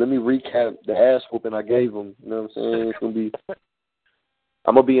 Let me recap the ass whooping I gave him. You know what I'm saying? It's going to be...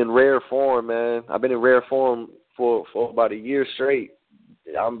 I'm going to be in rare form, man. I've been in rare form for about a year straight.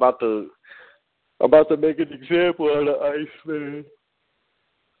 I'm about to make an example out of Ice, man.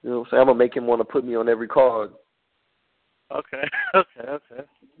 You know what I'm saying? I'm going to make him want to put me on every card. Okay.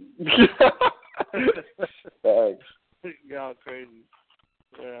 Thanks. Y'all crazy.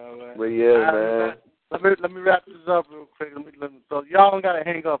 Yeah, man. But yeah, man. Let me wrap this up real quick. So y'all don't got to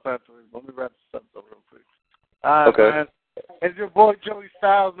hang up afterwards. Let me wrap this up though real quick. All right, okay. Man. It's your boy Joey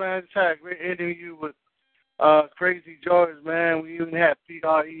Styles, man. We're ending you with Crazy George, man. We even have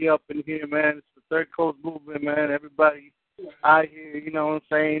PRE up in here, man. It's the Third Coast Movement, man. Everybody out here, you know what I'm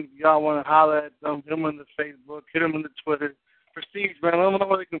saying? If y'all want to holler at them, hit them on the Facebook, hit them on the Twitter. Prestige, man. Let them know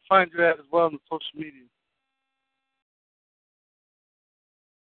where they can find you at as well on the social media.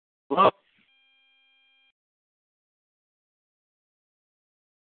 Hello?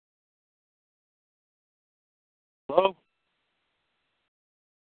 Hello?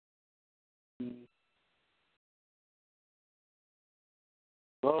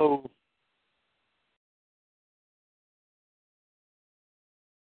 Hello?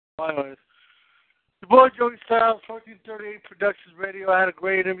 Anyways, the boy Joeystyles1438 Productions Radio. I had a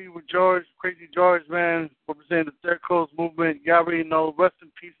great interview with George, Crazy George, man, representing the Third Coast Movement. Y'all already know. Rest in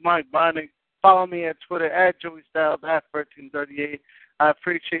peace, Mike Bonnick. Follow me at Twitter at Joeystyles at 1338. I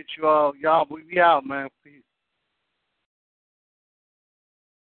appreciate you all. Y'all, we be out, man. Peace.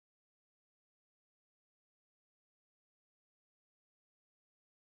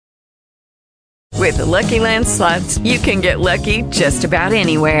 With the Lucky Land Slots, you can get lucky just about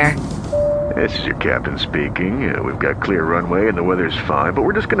anywhere. This is your captain speaking. We've got clear runway and the weather's fine, but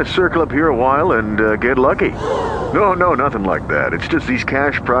we're just going to circle up here a while and get lucky. No, nothing like that. It's just these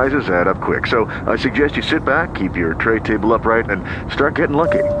cash prizes add up quick. So I suggest you sit back, keep your tray table upright, and start getting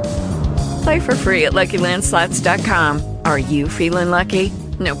lucky. Play for free at LuckyLandSlots.com. Are you feeling lucky?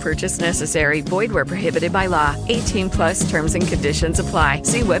 No purchase necessary. Void where prohibited by law. 18+ terms and conditions apply.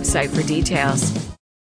 See website for details.